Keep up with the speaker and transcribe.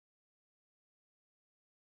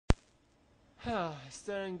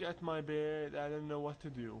Staring at my bed, I don't know what to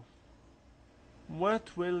do.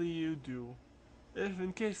 What will you do? If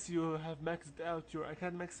in case you have maxed out your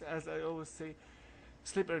academics, as I always say,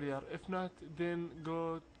 sleep earlier. If not, then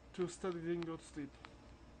go to study, then go to sleep.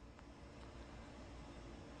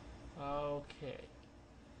 Okay.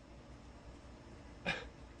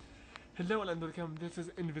 Hello and welcome. This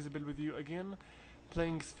is Invisible with you again,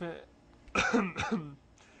 playing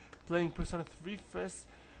playing Persona 3 FES,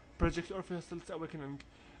 Project Orpheus Telos Awakening.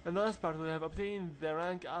 In the last part, we have obtained the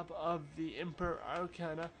rank up of the Emperor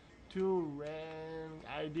Arcana to rank,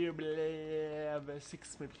 I do believe,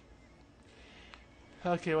 6 maybe.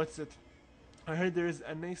 Okay, what's it? I heard there is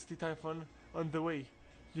a nasty typhoon on the way.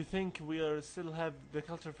 You think we'll still have the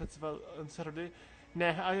culture festival on Saturday?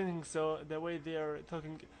 Nah, I don't think so. The way they are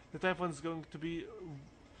talking, the typhoon's going to be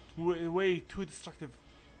way too destructive.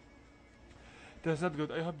 That's not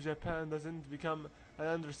good. I hope Japan doesn't become an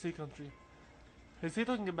undersea country. Is he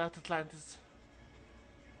talking about Atlantis?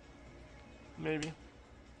 Maybe.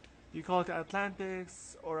 You call it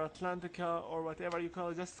Atlantis or Atlantica or whatever you call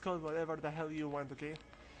it. Just call it whatever the hell you want, okay?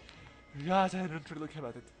 Yes, I don't really care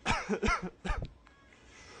about it.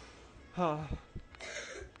 Huh.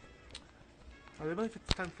 I believe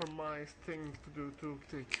it's time for my thing to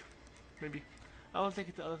take. Maybe. I will take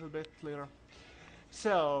it a little bit later.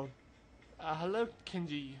 So, hello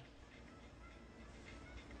Kenji.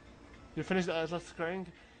 You finished the Atlas crying?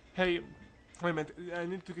 Hey, wait a minute, I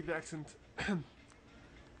need to get the accent.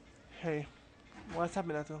 Hey, what's up,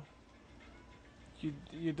 Minato?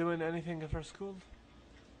 You doing anything after school?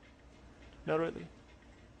 Not really.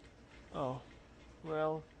 Oh,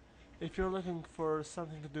 well, if you're looking for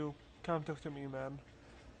something to do, come talk to me, man.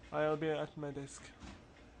 I'll be at my desk.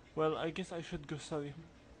 Well, I guess I should go study.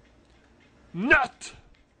 Not!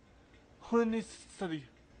 Who needs to study?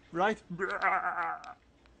 Right?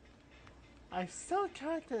 I still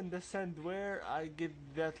can't understand where I get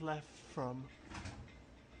that laugh from.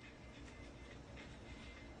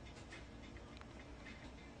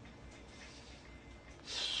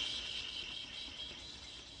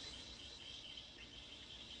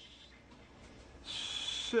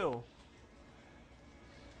 So,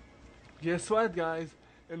 guess what, guys?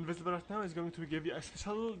 Invisible right now is going to give you a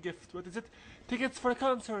special gift. What is it? Tickets for a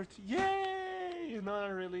concert! Yay! No,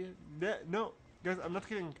 not really. No, guys, I'm not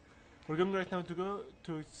kidding. We're going right now to go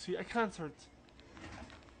to see a concert.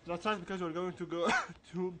 That's right, because we're going to go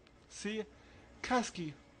to see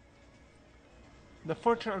Kaski, the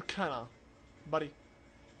Fortune Arcana, buddy.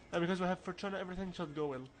 And because we have Fortuna, everything should go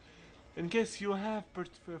well. In case you have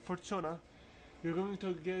Fortuna, you're going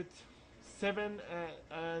to get 7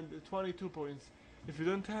 and 22 points. If you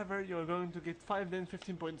don't have her, you're going to get 5, then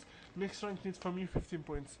 15 points. Next rank needs from you 15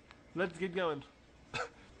 points. Let's get going.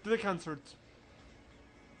 To the concert.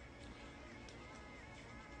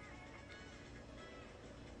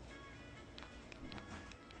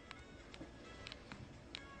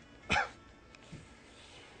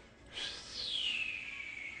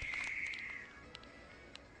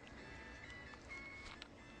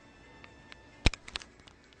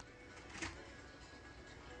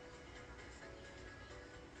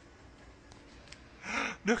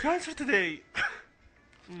 No concert today!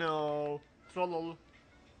 No. Trollol.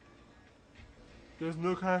 There's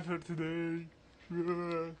no concert today.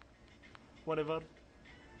 Whatever.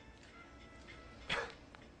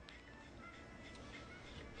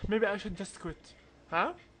 Maybe I should just quit.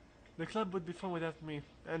 Huh? The club would be fun without me.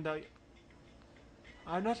 And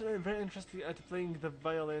I'm not very interested at playing the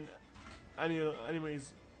violin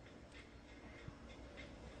anyways.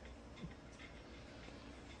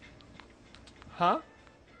 Huh?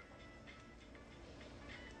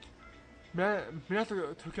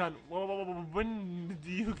 Minato Tukan, when did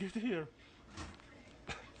you get here?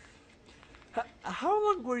 How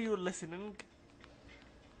long were you listening?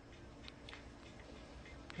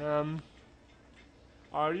 Are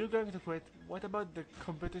you going to quit? What about the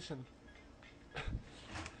competition?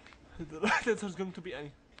 The right answer is going to be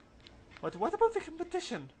any. What about the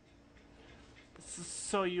competition?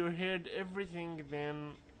 So you heard everything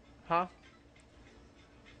then, huh?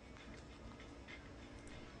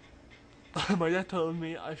 My dad told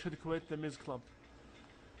me I should quit the music club.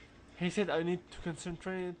 He said I need to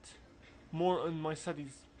concentrate more on my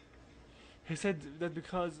studies. He said that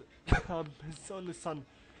because I'm his only son,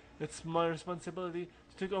 it's my responsibility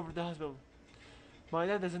to take over the hospital. My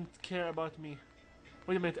dad doesn't care about me.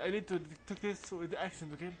 Wait a minute, I need to take this with the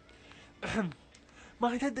accent, okay?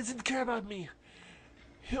 My dad doesn't care about me.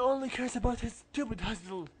 He only cares about his stupid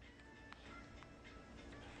hospital.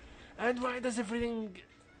 And why does everyone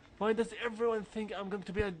think I'm going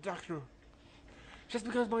to be a doctor? Just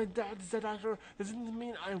because my dad is a doctor doesn't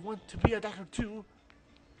mean I want to be a doctor too.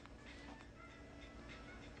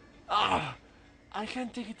 Ah, I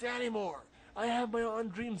can't take it anymore. I have my own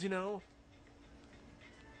dreams, you know.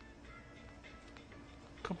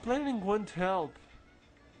 Complaining won't help.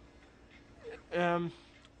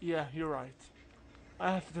 Yeah, you're right.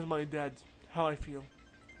 I have to tell my dad how I feel.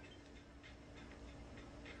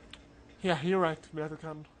 Yeah, you're right,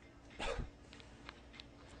 Miyako-kan.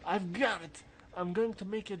 I've got it! I'm going to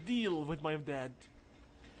make a deal with my dad.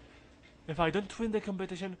 If I don't win the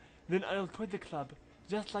competition, then I'll quit the club,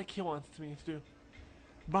 just like he wants me to do.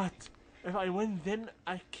 But if I win, then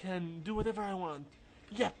I can do whatever I want.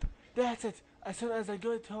 Yep, that's it. As soon as I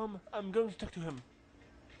get home, I'm going to talk to him.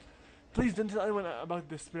 Please don't tell anyone about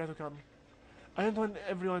this, Miyako-kan. I don't want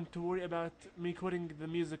everyone to worry about me quitting the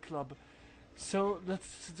music club. So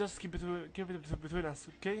let's just keep it between us,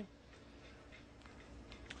 okay?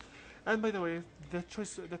 And by the way, the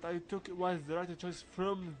choice that I took was the right choice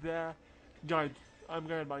from the guide I'm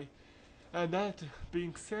guided by. And that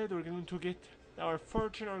being said, we're going to get our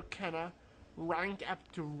Fortune Arcana rank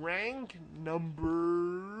up to rank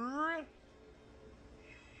number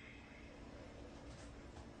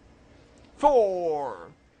 4.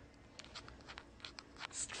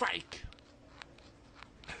 Strike.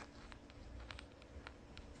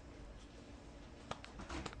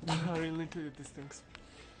 I really need to do these things.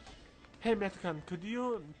 Hey Miyako-kan, could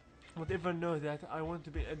you whatever know that I want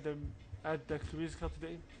to be at the music club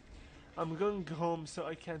today? I'm going home so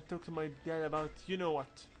I can talk to my dad about you know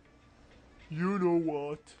what. You know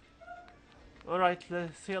what. Alright,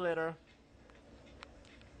 see you later.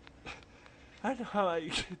 I don't know how I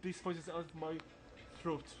get these voices out of my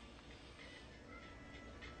throat.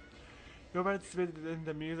 You're participated in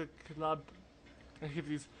the music club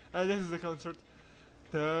activities, and this is the concert.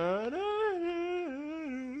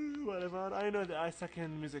 Whatever, I know that I suck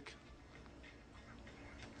in music.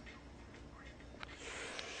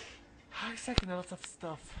 I suck in a lot of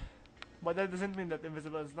stuff. But that doesn't mean that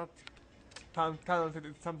Invisible is not talented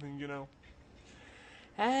in something, you know.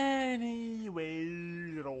 Anyway,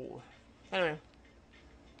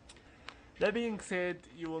 that being said,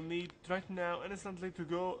 you will need right now instantly to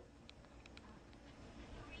go.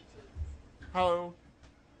 Hello.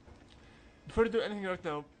 Before you do anything right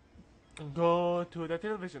now, go to the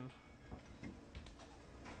television.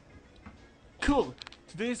 Cool.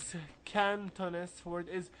 Today's Cantonese word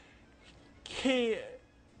is Kehi.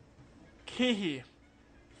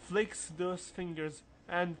 Flicks those fingers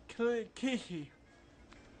and Kehi.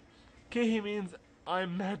 Kehi means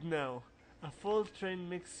I'm mad now. A full train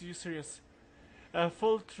makes you serious. A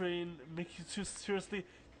full train makes you seriously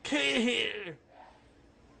Kehi.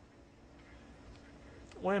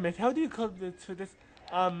 Wait a minute, how do you call this for this?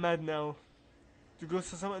 I'm mad now. To go to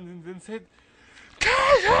someone and then say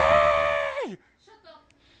Kehi! Shut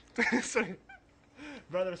up! Sorry.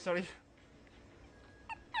 Brother, sorry.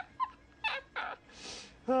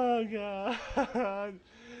 Oh god.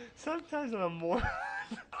 Sometimes I'm more.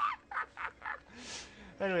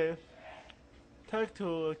 Anyway. Talk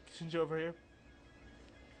to Shinji over here.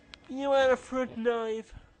 You want a fruit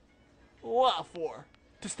knife? What for?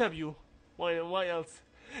 To stab you. Why else?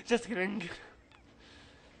 Just kidding.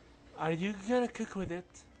 Are you gonna cook with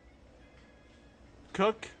it?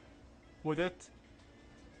 Cook? With it?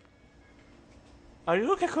 Are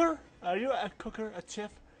you a cooker? Are you a cooker? A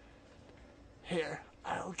chef? Here,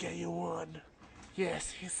 I'll get you one.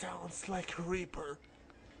 Yes, he sounds like a reaper.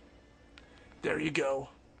 There you go.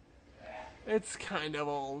 It's kind of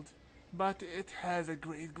old, but it has a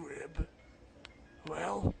great grip.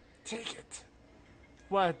 Well, take it.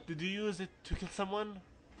 What, did you use it to kill someone?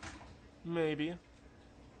 Maybe.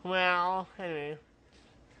 Well, anyway.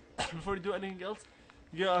 Before you do anything else,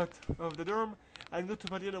 get out of the dorm and go to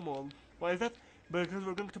Palino Mall. Why is that? Because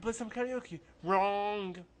we're going to play some karaoke.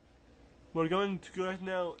 Wrong! We're going to go right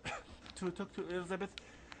now to talk to Elizabeth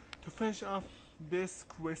to finish off this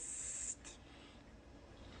quest.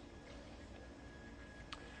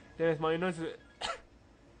 Yes, my nose is...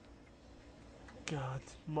 God,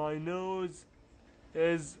 my nose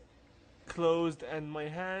is closed and my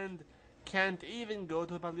hand can't even go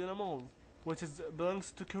to Palina Mall, which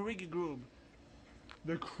belongs to Kurigi Group.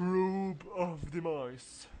 The group of the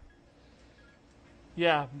mice.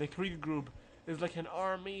 Yeah, the Kurigi Group is like an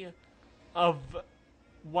army of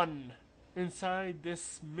one inside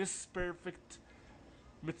this Miss Perfect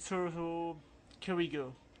Mitsuru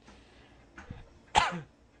Kirigo.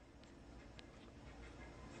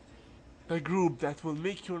 A group that will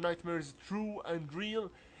make your nightmares true and real,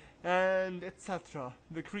 and etc.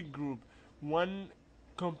 The Krieg group. One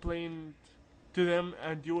complaint to them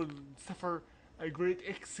and you will suffer a great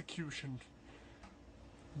execution.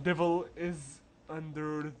 Devil is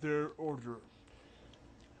under their order.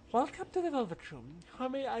 Welcome to the Velvet Room. How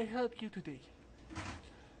may I help you today?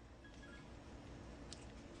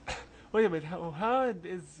 Wait a minute, how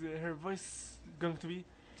is her voice going to be?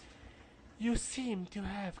 You seem to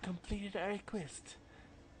have completed a request.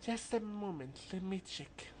 Just a moment, let me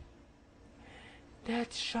check.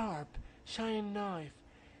 That sharp, shiny knife.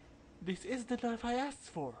 This is the knife I asked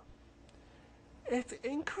for. It's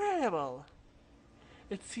incredible.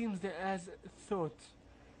 It seems that as thought,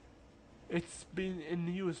 it's been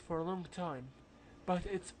in use for a long time, but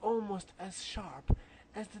it's almost as sharp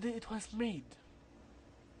as the day it was made.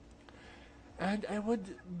 And I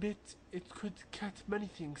would bet it could cut many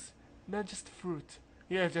things, not just fruit.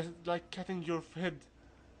 Yeah, just like cutting your head.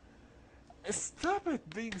 Stop it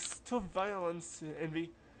being so violent,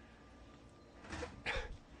 Envy.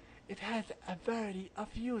 It has a variety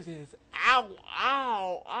of uses. Ow!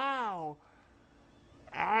 Ow! Ow!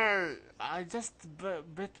 Ow! I just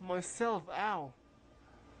bit myself. Ow!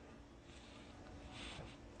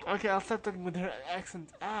 Okay, I'll start talking with her accent.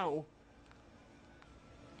 Ow!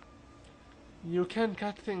 You can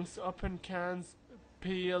cut things, open cans,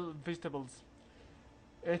 peel vegetables.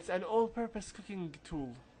 It's an all-purpose cooking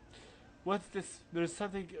tool. What's this? There's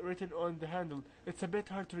something written on the handle. It's a bit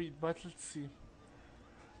hard to read, but let's see.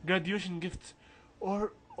 Graduation gift.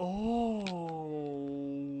 Or... Oh.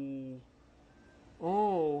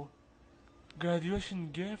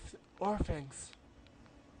 Graduation gift or thanks.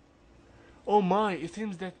 Oh my, it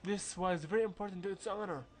seems that this was very important to its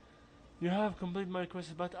honor. You have completed my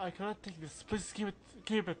request, but I cannot take this. Please keep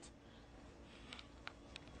it.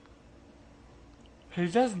 He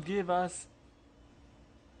just gave us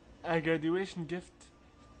a graduation gift.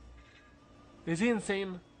 Is he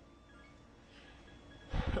insane?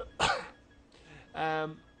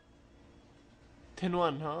 10-1,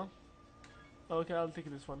 huh? Okay, I'll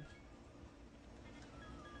take this one.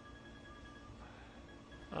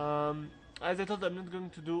 As I told you, I'm not going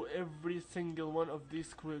to do every single one of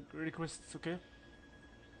these quick requests, okay?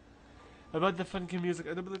 About the funky music,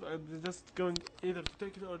 I don't believe I'm just going either to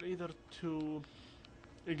take it or either to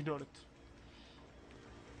ignore it.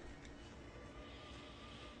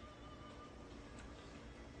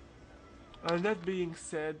 And that being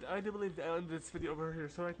said, I do believe that I end this video over here.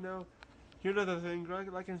 So right now, you know the thing,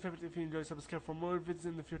 like and favorite if you enjoy, subscribe for more videos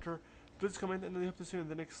in the future. Please comment and I hope to see you in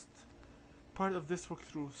the next part of this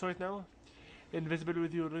walkthrough. So right now, Invisible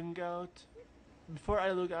with you ring out. Before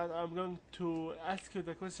I look out, I'm going to ask you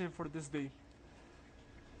the question for this day.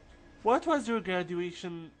 What was your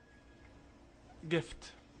graduation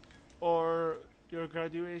gift? Or your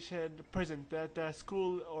graduation present that the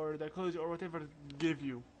school or the college or whatever gave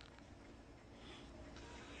you?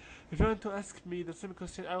 If you want to ask me the same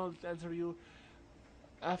question, I will answer you.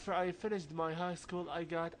 After I finished my high school, I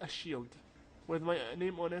got a shield with my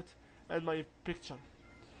name on it and my picture.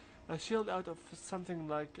 A shield out of something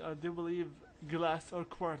like, I do believe, glass or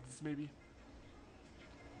quartz, maybe.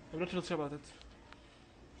 I'm not really sure about it.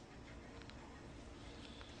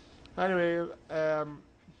 Anyway,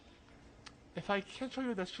 if I can show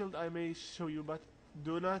you the shield, I may show you, but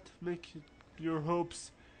do not make your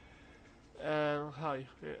hopes high,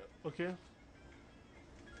 okay?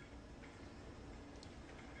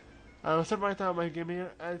 I'll start right now my game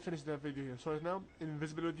here and finish the video here. So right now,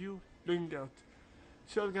 Invisible with you, looking out.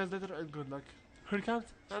 See you all guys later and good luck. Here it comes,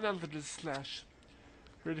 and I'll just slash.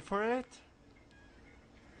 Ready for it?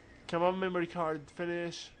 Come on, memory card,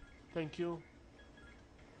 finish. Thank you.